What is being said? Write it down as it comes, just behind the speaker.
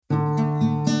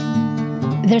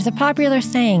There's a popular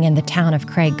saying in the town of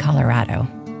Craig, Colorado.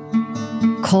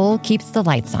 Coal keeps the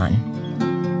lights on.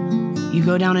 You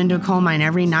go down into a coal mine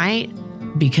every night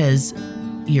because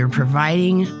you're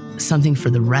providing something for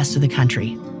the rest of the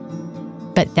country.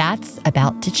 But that's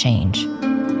about to change.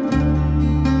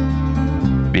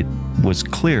 It was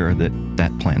clear that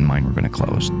that plant and mine were going to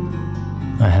close.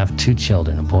 I have 2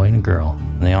 children, a boy and a girl.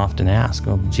 And they often ask,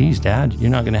 oh, geez, Dad, you're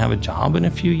not going to have a job in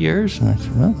a few years? And I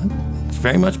said, well, it's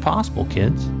very much possible,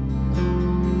 kids.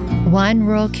 One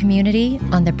rural community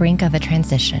on the brink of a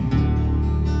transition.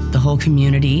 The whole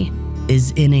community is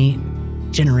in a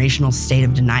generational state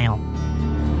of denial.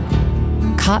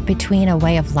 Caught between a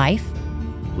way of life.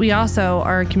 We also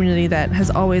are a community that has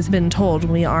always been told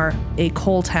we are a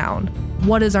coal town.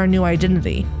 What is our new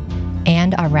identity?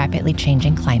 And our rapidly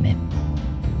changing climate.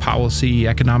 Policy,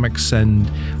 economics,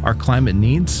 and our climate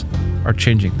needs are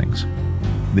changing things.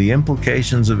 The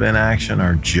implications of inaction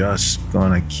are just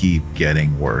going to keep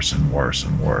getting worse and worse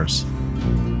and worse.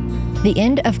 The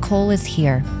end of coal is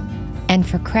here. And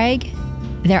for Craig,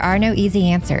 there are no easy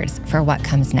answers for what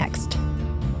comes next.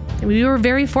 We were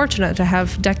very fortunate to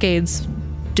have decades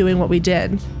doing what we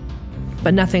did,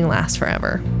 but nothing lasts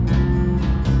forever.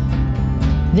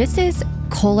 This is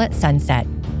Coal at Sunset,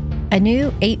 a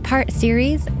new 8-part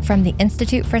series from the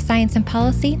Institute for Science and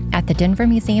Policy at the Denver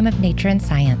Museum of Nature and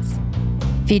Science,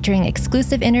 featuring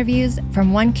exclusive interviews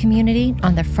from one community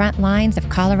on the front lines of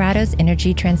Colorado's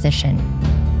energy transition.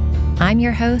 I'm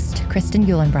your host, Kristen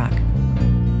Uhlenbrock.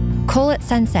 Coal at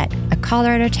Sunset, a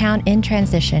Colorado town in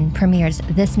transition, premieres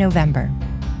this November.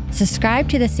 Subscribe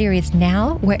to the series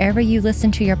now wherever you listen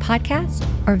to your podcast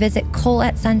or visit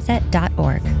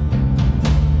coalatsunset.org.